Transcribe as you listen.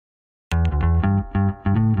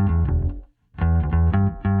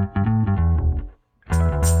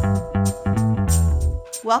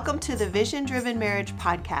Welcome to the Vision Driven Marriage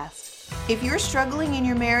Podcast. If you're struggling in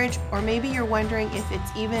your marriage, or maybe you're wondering if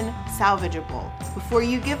it's even salvageable, before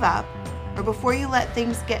you give up, or before you let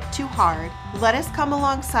things get too hard, let us come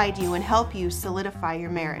alongside you and help you solidify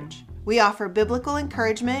your marriage. We offer biblical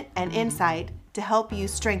encouragement and insight to help you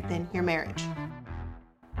strengthen your marriage.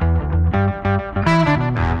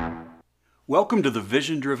 Welcome to the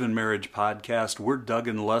Vision Driven Marriage Podcast. We're Doug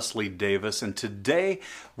and Leslie Davis, and today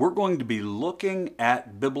we're going to be looking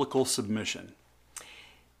at biblical submission.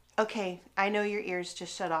 Okay, I know your ears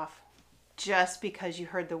just shut off just because you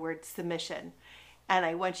heard the word submission. And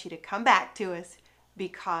I want you to come back to us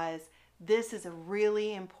because this is a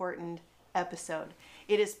really important episode.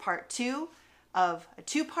 It is part 2 of a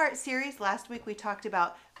 2-part series. Last week we talked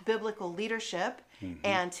about biblical leadership,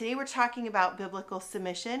 and today we're talking about biblical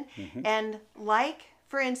submission. And like,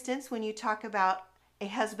 for instance, when you talk about a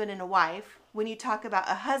husband and a wife, when you talk about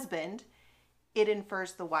a husband, it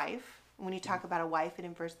infers the wife. When you talk about a wife, it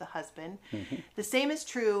infers the husband. The same is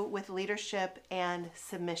true with leadership and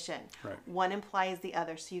submission. Right. One implies the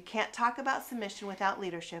other. So you can't talk about submission without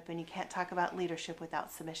leadership, and you can't talk about leadership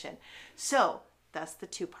without submission. So that's the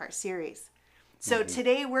 2-part series. So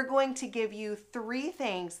today we're going to give you 3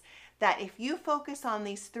 things that if you focus on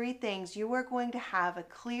these 3 things, you are going to have a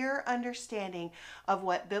clear understanding of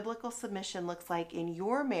what biblical submission looks like in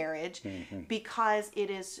your marriage, because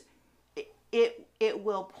it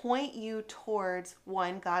will point you towards,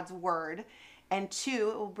 1, God's word, and 2,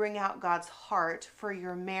 it will bring out God's heart for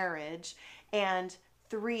your marriage, and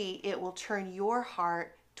 3, it will turn your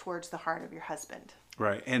heart towards the heart of your husband.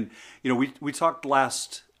 Right. And, we talked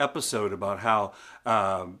last episode about how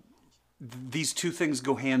these 2 things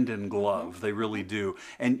go hand in glove. They really do.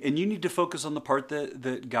 And you need to focus on the part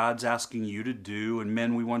that God's asking you to do. And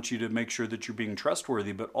men, we want you to make sure that you're being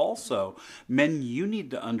trustworthy. But also, men, you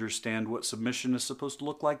need to understand what submission is supposed to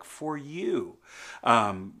look like for you.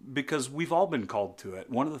 Because we've all been called to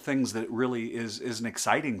it. One of the things that really is an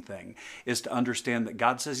exciting thing is to understand that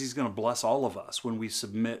God says He's going to bless all of us when we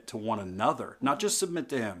submit to one another, not just submit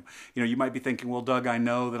to Him. You might be thinking, well, Doug, I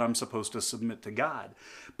know that I'm supposed to submit to God.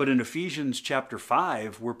 But in Ephesians chapter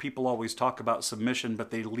 5, where people always talk about submission,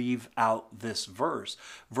 but they leave out this verse.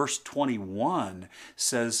 Verse 21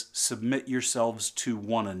 says, submit yourselves to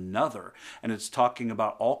one another. And it's talking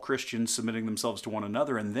about all Christians submitting themselves to one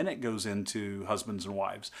another. And then it goes into husbands and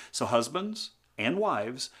wives. So husbands and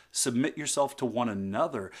wives, submit yourself to one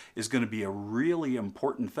another is going to be a really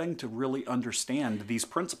important thing to really understand these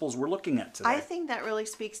principles we're looking at today. I think that really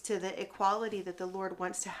speaks to the equality that the Lord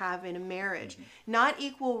wants to have in a marriage. Not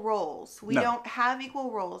equal roles. We don't have equal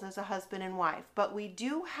roles as a husband and wife, but we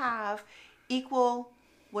do have equal,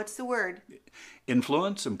 what's the word?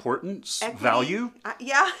 Influence, importance, Equity, value.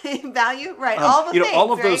 Value, right. All the things,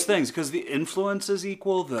 all of right? those things, because the influence is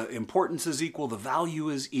equal, the importance is equal, the value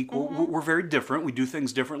is equal. We're very different. We do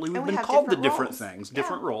things differently. We've been called to different things,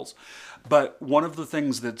 different roles. But one of the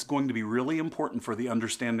things that's going to be really important for the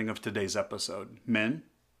understanding of today's episode, men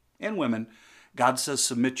and women, God says,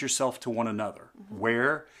 submit yourself to one another.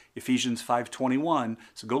 Where? Ephesians 5:21.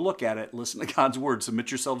 So go look at it. Listen to God's word.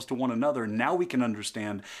 Submit yourselves to one another. Now we can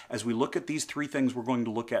understand, as we look at these 3 things we're going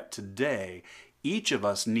to look at today, each of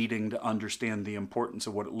us needing to understand the importance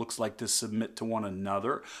of what it looks like to submit to one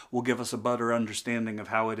another will give us a better understanding of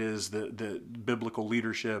how it is that biblical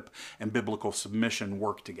leadership and biblical submission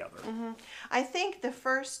work together. I think the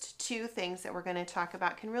first 2 things that we're going to talk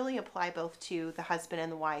about can really apply both to the husband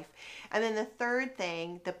and the wife. And then the third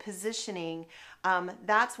thing, the positioning,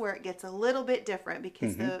 that's where it gets a little bit different,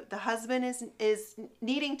 because the husband is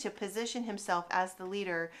needing to position himself as the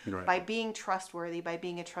leader by being trustworthy, by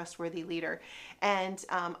being a trustworthy leader. And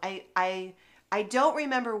I don't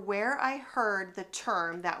remember where I heard the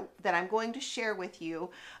term that I'm going to share with you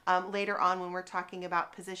later on when we're talking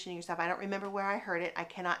about positioning yourself. I don't remember where I heard it. I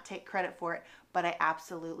cannot take credit for it, but I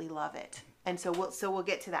absolutely love it. And so we'll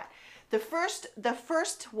get to that. The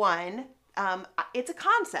first one. It's a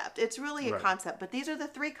concept. It's really a concept. But these are the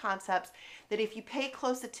 3 concepts that if you pay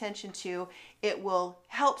close attention to, it will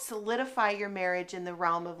help solidify your marriage in the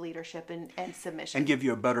realm of leadership and submission. And give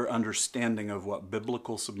you a better understanding of what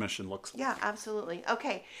biblical submission looks like. Yeah, absolutely.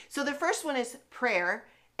 Okay, so the first one is prayer.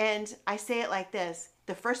 And I say it like this.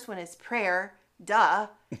 The first one is prayer. Duh,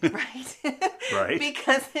 right? Right.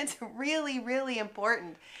 Because it's really, really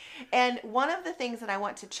important. And one of the things that I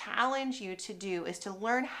want to challenge you to do is to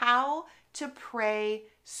learn how to pray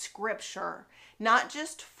scripture, not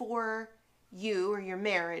just for you or your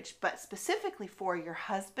marriage, but specifically for your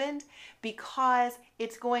husband, because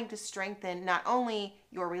it's going to strengthen not only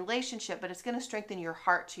your relationship, but it's going to strengthen your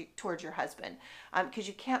heart towards your husband. Because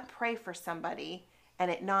you can't pray for somebody and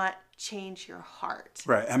it not change your heart.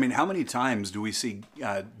 Right. I mean, how many times do we see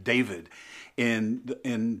David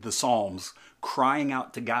in the Psalms crying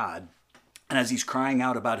out to God? And as he's crying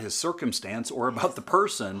out about his circumstance or about the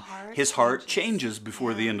person, his heart changes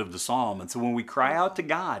before the end of the psalm. And so when we cry out to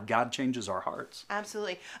God, God changes our hearts.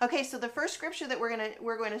 Absolutely. Okay, so the first scripture that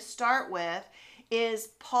we're going to start with is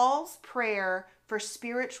Paul's prayer for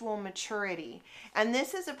spiritual maturity. And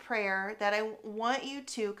this is a prayer that I want you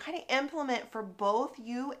to kind of implement for both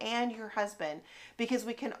you and your husband, because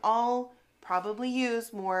we can all probably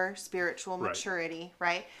use more spiritual maturity,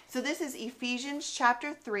 right? So this is Ephesians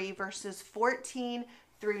chapter 3, verses 14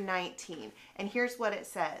 through 19. And here's what it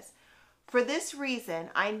says. For this reason,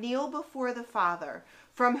 I kneel before the Father,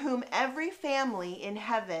 from whom every family in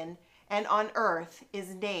heaven and on earth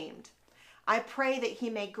is named. I pray that he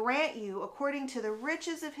may grant you, according to the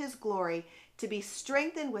riches of his glory, to be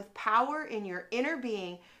strengthened with power in your inner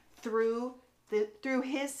being through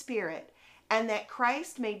his Spirit, and that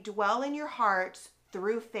Christ may dwell in your hearts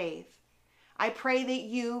through faith. I pray that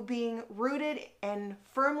you, being rooted and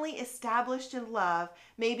firmly established in love,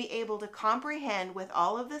 may be able to comprehend with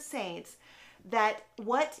all of the saints that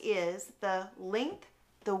what is the length,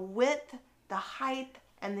 the width, the height,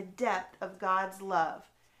 and the depth of God's love,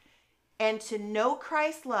 and to know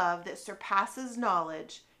Christ's love that surpasses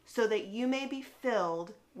knowledge, so that you may be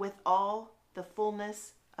filled with all the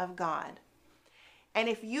fullness of God. And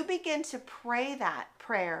if you begin to pray that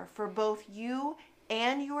prayer for both you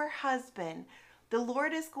and your husband, the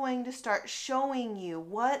Lord is going to start showing you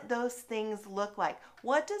what those things look like.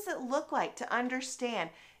 What does it look like to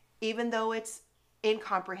understand, even though it's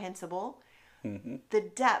incomprehensible, the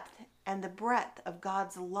depth and the breadth of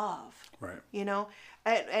God's love? Right. You know,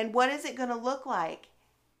 and what is it going to look like?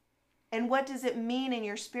 And what does it mean in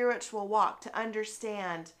your spiritual walk to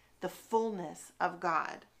understand the fullness of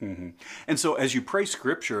God? And so as you pray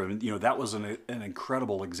scripture, that was an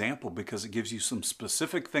incredible example, because it gives you some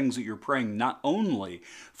specific things that you're praying, not only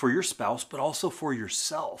for your spouse, but also for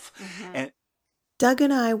yourself. And Doug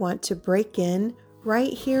and I want to break in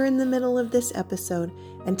right here in the middle of this episode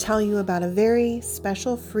and tell you about a very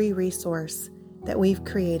special free resource that we've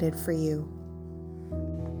created for you.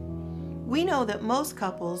 We know that most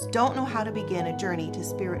couples don't know how to begin a journey to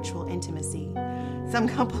spiritual intimacy. Some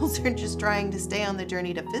couples are just trying to stay on the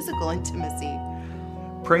journey to physical intimacy.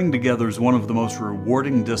 praying together is one of the most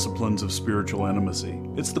rewarding disciplines of spiritual intimacy.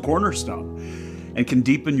 It's the cornerstone and can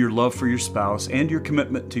deepen your love for your spouse and your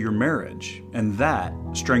commitment to your marriage, and that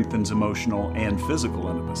strengthens emotional and physical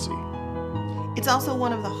intimacy. It's also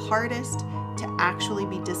one of the hardest to actually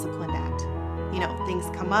be disciplined at. You know, things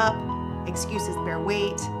come up, excuses bear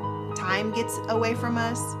weight, time gets away from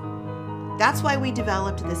us. That's why we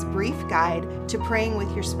developed this brief guide to praying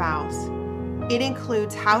with your spouse. It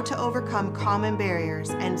includes how to overcome common barriers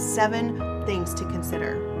and 7 things to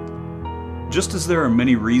consider. Just as there are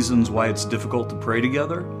many reasons why it's difficult to pray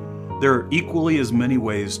together, there are equally as many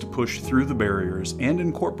ways to push through the barriers and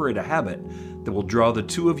incorporate a habit that will draw the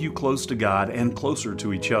two of you close to God and closer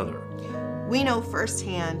to each other. We know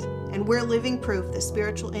firsthand, and we're living proof that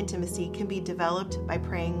spiritual intimacy can be developed by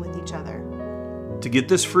praying with each other. To get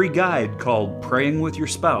this free guide called Praying with Your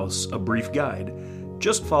Spouse, a brief guide,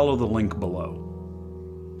 just follow the link below.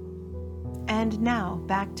 And now,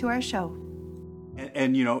 back to our show.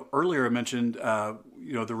 And earlier I mentioned,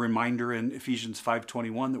 the reminder in Ephesians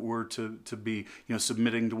 5:21 that we're to be,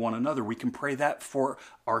 submitting to one another. We can pray that for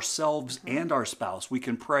ourselves and our spouse. We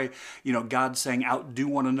can pray, God saying outdo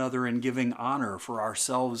one another in giving honor for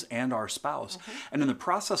ourselves and our spouse. And in the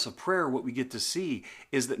process of prayer, what we get to see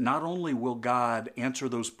is that not only will God answer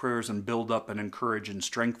those prayers and build up and encourage and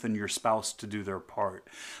strengthen your spouse to do their part,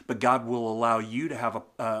 but God will allow you to have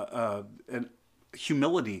an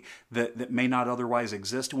humility that may not otherwise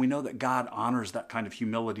exist. And we know that God honors that kind of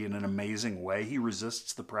humility in an amazing way. He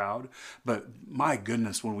resists the proud. But my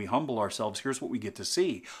goodness, when we humble ourselves, here's what we get to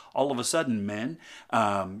see. All of a sudden, men,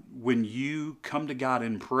 when you come to God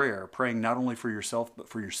in prayer, praying not only for yourself, but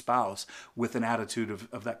for your spouse, with an attitude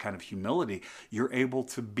of that kind of humility, you're able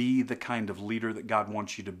to be the kind of leader that God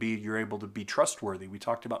wants you to be. You're able to be trustworthy. We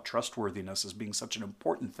talked about trustworthiness as being such an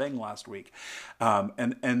important thing last week.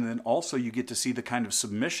 And then also you get to see the kind of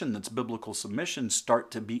submission that's biblical submission start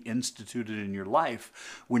to be instituted in your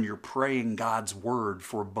life when you're praying God's word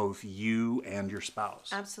for both you and your spouse.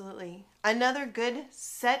 Absolutely. Another good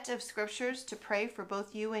set of scriptures to pray for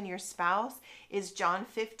both you and your spouse is John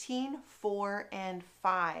 15:4 and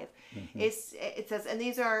 5. It says, and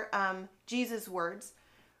these are Jesus' words,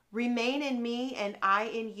 "Remain in me and I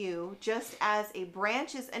in you, just as a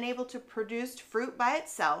branch is unable to produce fruit by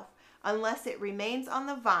itself unless it remains on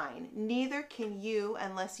the vine, neither can you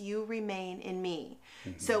unless you remain in me.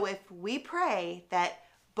 So if we pray that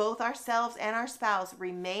both ourselves and our spouse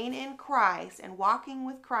remain in Christ and walking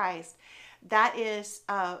with Christ, that is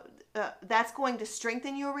that's going to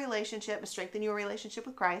strengthen your relationship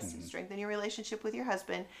with Christ, strengthen your relationship with your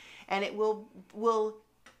husband, and it will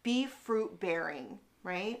be fruit bearing,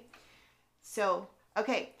 right? So,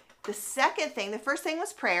 okay, the first thing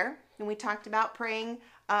was prayer, and we talked about praying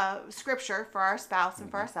scripture for our spouse and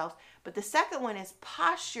for ourselves. But the second one is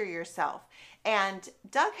posture yourself. And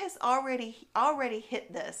Doug has already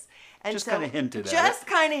hit this, and just so kind of hinted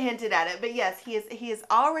at it. But yes, he has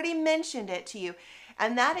already mentioned it to you,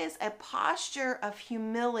 and that is a posture of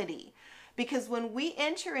humility. Because when we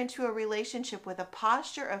enter into a relationship with a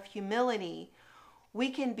posture of humility, we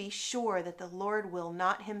can be sure that the Lord will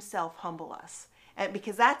not himself humble us. And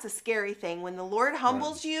because that's a scary thing. When the Lord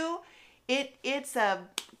humbles you, it's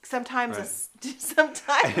sometimes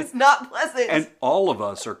not pleasant. And all of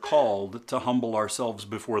us are called to humble ourselves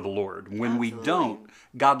before the Lord. When we don't,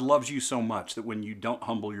 God loves you so much that when you don't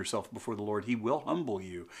humble yourself before the Lord, he will humble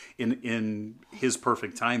you in his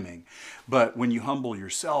perfect timing. But when you humble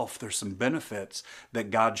yourself, there's some benefits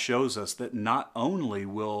that God shows us that not only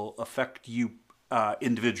will affect you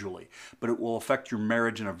individually, but it will affect your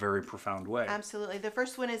marriage in a very profound way. Absolutely. The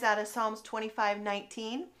first one is out of Psalms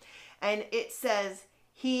 25:19, and it says,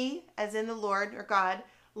 "He, as in the Lord or God,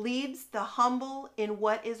 leads the humble in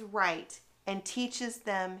what is right and teaches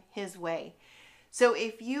them his way." So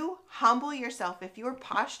if you humble yourself, if your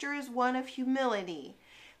posture is one of humility,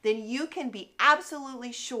 then you can be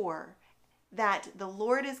absolutely sure that the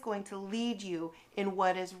Lord is going to lead you in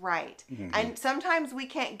what is right. And sometimes we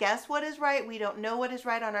can't guess what is right. We don't know what is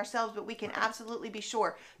right on ourselves, but we can absolutely be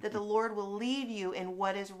sure that the Lord will lead you in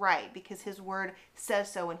what is right because his word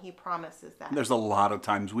says so and he promises that. There's a lot of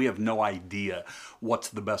times we have no idea what's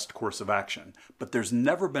the best course of action, but there's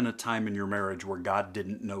never been a time in your marriage where God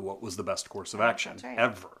didn't know what was the best course of action, That's right.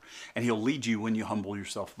 ever. And he'll lead you when you humble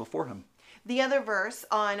yourself before him. The other verse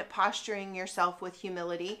on posturing yourself with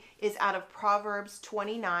humility is out of Proverbs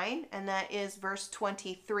 29, and that is verse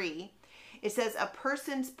 23. It says, "A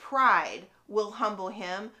person's pride will humble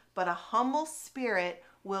him, but a humble spirit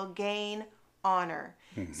will gain honor."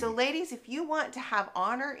 So ladies, if you want to have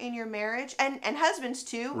honor in your marriage, and husbands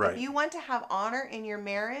too, Right. if you want to have honor in your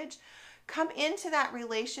marriage, come into that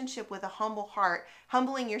relationship with a humble heart,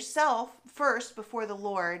 humbling yourself first before the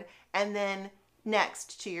Lord, and then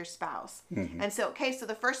next to your spouse. And so, okay, so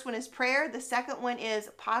the first one is prayer. The second one is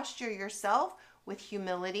posture yourself with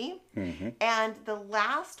humility. And the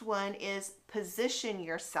last one is position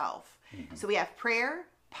yourself. So we have prayer,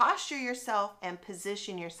 posture yourself, and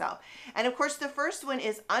position yourself. And of course, the first one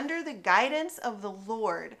is under the guidance of the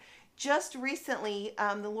Lord. Just recently,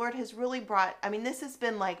 the Lord has really brought, this has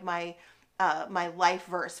been like my life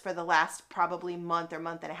verse for the last probably month or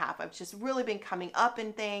month and a half. I've just really been coming up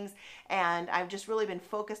in things, and I've just really been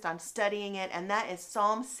focused on studying it, and that is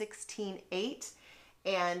Psalm 16:8,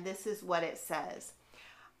 and this is what it says.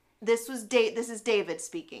 This is David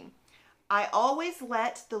speaking. "I always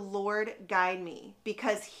let the Lord guide me.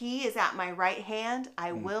 Because he is at my right hand,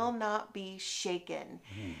 I will not be shaken."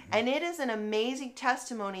 And it is an amazing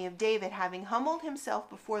testimony of David having humbled himself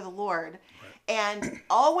before the Lord and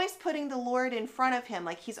always putting the Lord in front of him.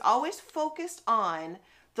 Like he's always focused on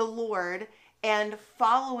the Lord and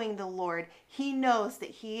following the Lord. He knows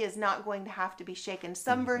that he is not going to have to be shaken.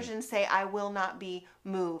 Some versions say, "I will not be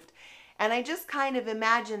moved." And I just kind of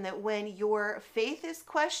imagine that when your faith is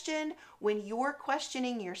questioned, when you're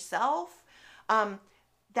questioning yourself,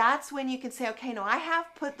 that's when you can say, okay, no, I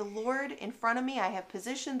have put the Lord in front of me. I have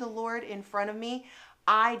positioned the Lord in front of me.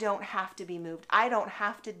 I don't have to be moved. I don't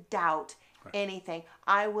have to doubt anything.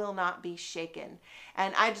 I will not be shaken.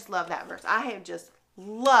 And I just love that verse. I have just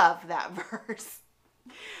loved that verse.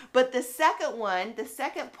 But the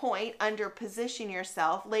second point under position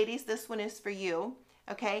yourself, ladies, this one is for you,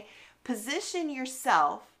 okay? Position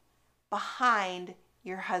yourself behind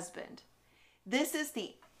your husband. This is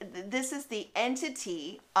the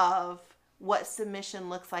entity of what submission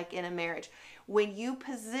looks like in a marriage. When you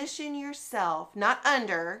position yourself, not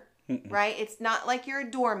under, right? It's not like you're a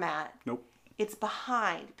doormat. Nope. It's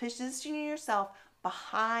behind. Positioning yourself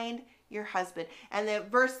behind your husband. And the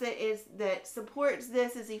verse that supports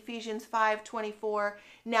this is Ephesians 5:24.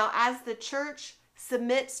 "Now as the church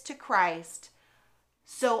submits to Christ,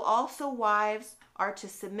 so also wives are to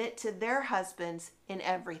submit to their husbands in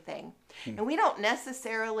everything." And we don't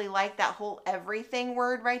necessarily like that whole everything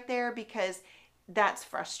word right there because that's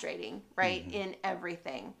frustrating, right? In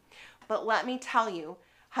everything. But let me tell you,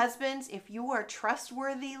 Husbands, if you are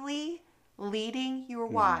trustworthily leading your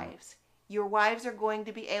wives are going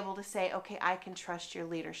to be able to say, okay, I can trust your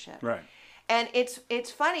leadership. Right. And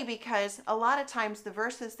it's funny because a lot of times the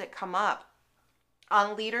verses that come up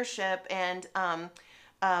on leadership and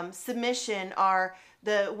submission are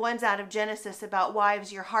the ones out of Genesis about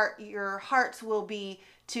wives. Your hearts will be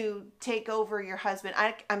to take over your husband.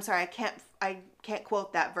 I'm sorry, I can't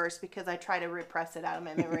quote that verse because I try to repress it out of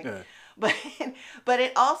my memory. But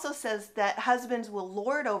it also says that husbands will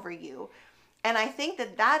lord over you. And I think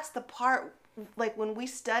that that's the part, like when we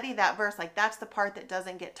study that verse, like that's the part that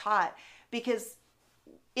doesn't get taught, because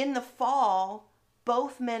in the fall,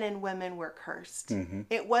 both men and women were cursed. Mm-hmm.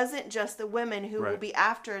 It wasn't just the women who will be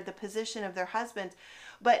after the position of their husbands,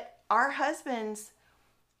 but our husbands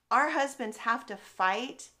have to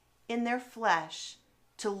fight in their flesh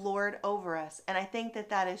to lord over us. And I think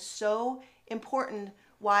that that is so important,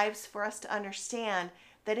 wives, for us to understand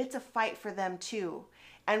that it's a fight for them too.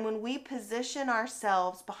 And when we position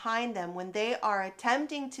ourselves behind them, when they are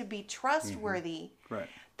attempting to be trustworthy,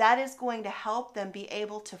 that is going to help them be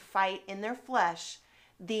able to fight in their flesh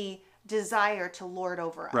the desire to lord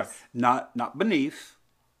over us. Right. Not beneath,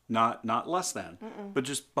 not less than, but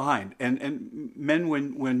just behind. And men,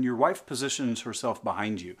 when your wife positions herself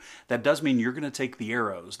behind you, that does mean you're going to take the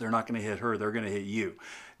arrows. They're not going to hit her. They're going to hit you.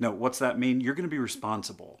 No, what's that mean? You're going to be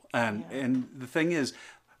responsible. And the thing is,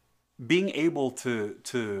 being able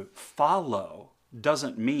to follow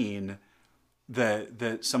doesn't mean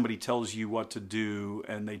that somebody tells you what to do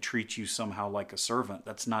and they treat you somehow like a servant.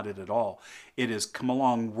 That's not it at all. It is, come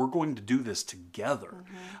along, we're going to do this together.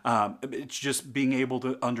 It's just being able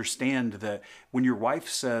to understand that when your wife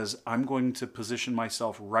says, I'm going to position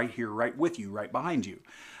myself right here, right with you, right behind you,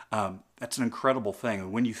 that's an incredible thing.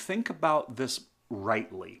 And when you think about this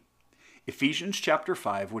rightly, Ephesians chapter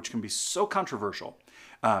 5, which can be so controversial,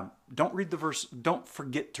 don't read the verse. Don't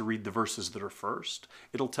forget to read the verses that are first.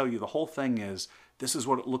 It'll tell you the whole thing is, this is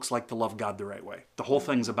what it looks like to love God the right way. The whole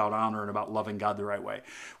thing's about honor and about loving God the right way.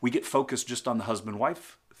 We get focused just on the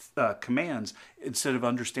husband-wife commands instead of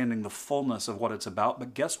understanding the fullness of what it's about.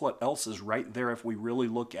 But guess what else is right there if we really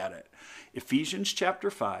look at it? Ephesians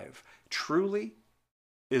chapter 5 truly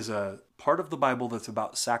is a part of the Bible that's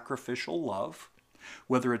about sacrificial love,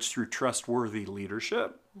 whether it's through trustworthy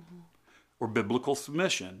leadership or biblical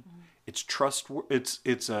submission.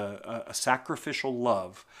 It's a sacrificial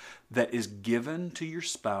love that is given to your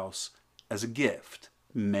spouse as a gift.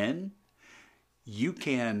 Men, you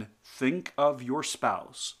can think of your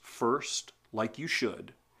spouse first, like you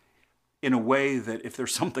should, in a way that if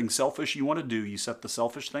there's something selfish you want to do, you set the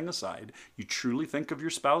selfish thing aside. You truly think of your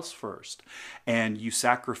spouse first, and you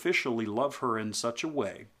sacrificially love her in such a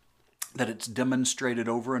way that it's demonstrated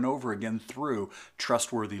over and over again through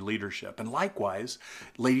trustworthy leadership. And likewise,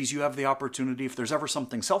 ladies, you have the opportunity, if there's ever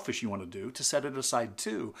something selfish you want to do, to set it aside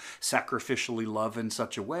too. Sacrificially love in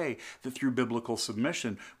such a way that through biblical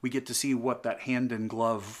submission, we get to see what that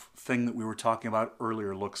hand-in-glove thing that we were talking about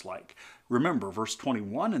earlier looks like. Remember, verse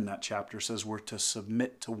 21 in that chapter says we're to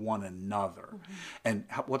submit to one another. And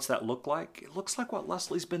what's that look like? It looks like what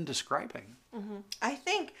Leslie's been describing. I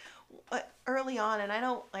think early on, and I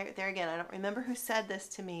don't remember who said this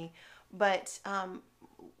to me, but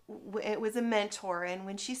it was a mentor, and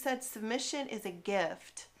when she said submission is a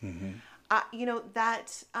gift,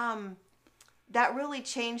 that really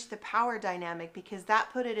changed the power dynamic, because that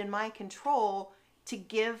put it in my control to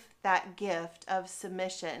give that gift of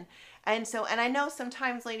submission. And I know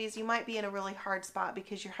sometimes, ladies, you might be in a really hard spot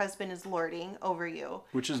because your husband is lording over you.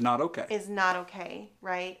 Which is not okay. Is not okay,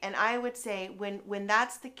 right? And I would say when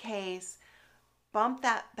that's the case, bump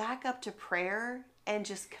that back up to prayer and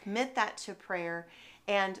just commit that to prayer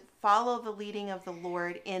and follow the leading of the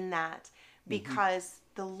Lord in that, because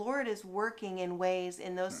the Lord is working in ways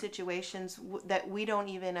in those situations that we don't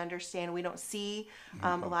even understand. We don't see.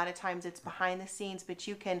 A lot of times it's behind the scenes, but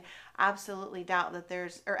you can absolutely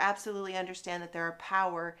absolutely understand that there are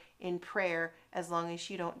power in prayer as long as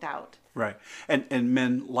you don't doubt. Right. And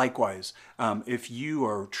men, likewise, if you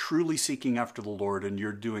are truly seeking after the Lord and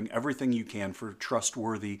you're doing everything you can for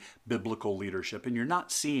trustworthy biblical leadership, and you're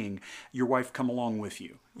not seeing your wife come along with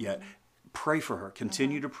you yet, pray for her.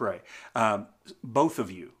 Continue to pray. Both of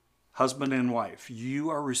you, husband and wife, you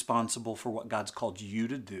are responsible for what God's called you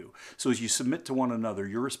to do. So as you submit to one another,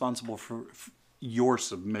 you're responsible for your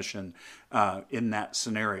submission in that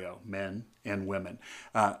scenario, men and women.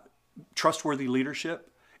 Trustworthy leadership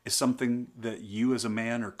is something that you as a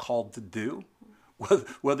man are called to do,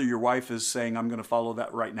 whether your wife is saying, I'm going to follow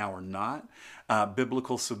that right now or not.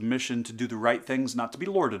 Biblical submission to do the right things, not to be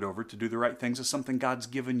lorded over, to do the right things is something God's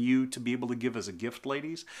given you to be able to give as a gift,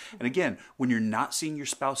 ladies. And again, when you're not seeing your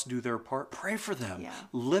spouse do their part, pray for them,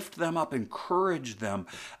 lift them up, encourage them,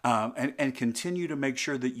 and continue to make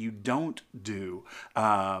sure that you don't do.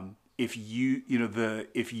 If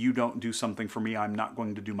you don't do something for me, I'm not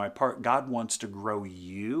going to do my part. God wants to grow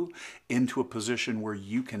you into a position where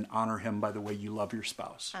you can honor him by the way you love your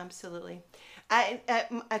spouse. Absolutely.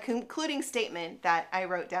 A concluding statement that I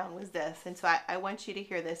wrote down was this, and so I want you to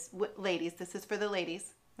hear this, ladies. This is for the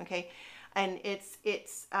ladies, okay? And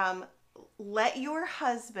it's let your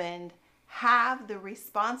husband have the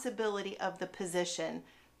responsibility of the position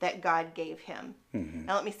that God gave him. Mm-hmm.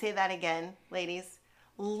 Now let me say that again, ladies.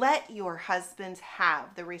 Let your husbands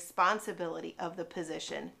have the responsibility of the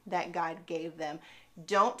position that God gave them.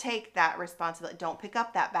 Don't take that responsibility. Don't pick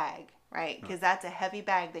up that bag, right? Because that's a heavy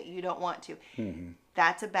bag that you don't want to. Mm-hmm.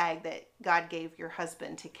 That's a bag that God gave your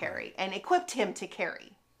husband to carry and equipped him to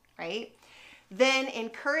carry, right? Then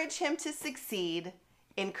encourage him to succeed.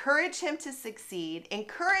 Encourage him to succeed.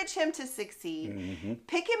 Encourage him to succeed. Mm-hmm.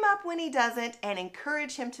 Pick him up when he doesn't and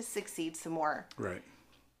encourage him to succeed some more. Right.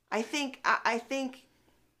 I think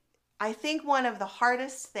one of the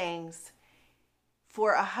hardest things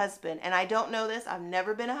for a husband, and I don't know this, I've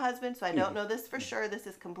never been a husband, so I don't know this for sure. This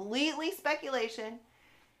is completely speculation.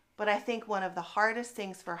 But I think one of the hardest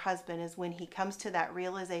things for a husband is when he comes to that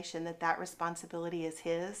realization that that responsibility is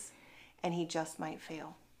his and he just might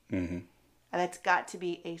fail. Mm-hmm. And it's got to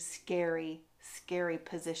be a scary, scary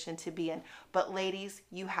position to be in. But ladies,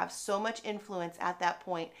 you have so much influence at that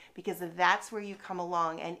point because that's where you come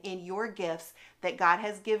along, and in your gifts that God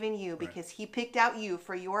has given you because he picked out you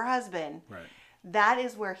for your husband. Right. That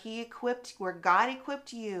is where where God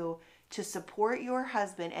equipped you to support your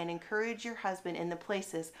husband and encourage your husband in the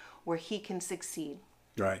places where he can succeed.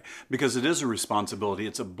 Right. Because it is a responsibility.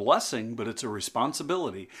 It's a blessing, but it's a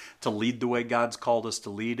responsibility to lead the way God's called us to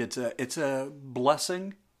lead. It's a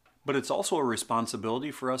blessing, but it's also a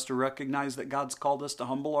responsibility for us to recognize that God's called us to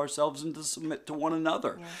humble ourselves and to submit to one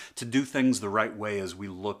another, to do things the right way as we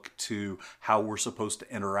look to how we're supposed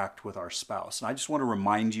to interact with our spouse. And I just want to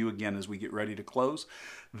remind you again as we get ready to close,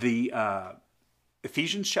 the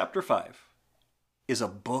Ephesians chapter 5 is a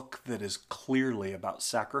book that is clearly about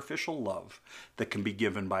sacrificial love that can be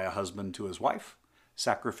given by a husband to his wife,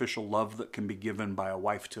 sacrificial love that can be given by a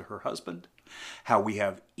wife to her husband, how we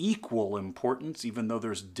have equal importance, even though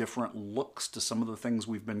there's different looks to some of the things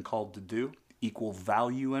we've been called to do, equal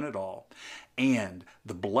value in it all, and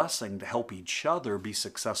the blessing to help each other be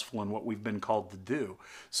successful in what we've been called to do.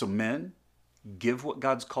 So men, give what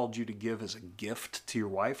God's called you to give as a gift to your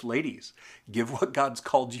wife. Ladies, give what God's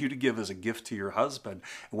called you to give as a gift to your husband.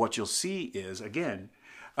 And what you'll see is, again,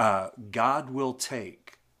 God will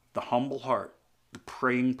take the humble heart, the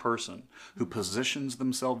praying person who positions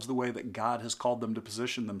themselves the way that God has called them to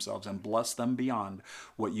position themselves and bless them beyond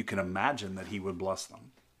what you can imagine that he would bless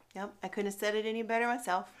them. Yep, I couldn't have said it any better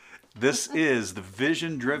myself. This is the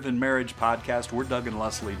Vision Driven Marriage Podcast. We're Doug and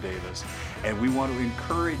Leslie Davis, and we want to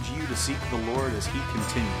encourage you to seek the Lord as he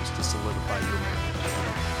continues to solidify your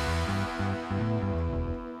marriage.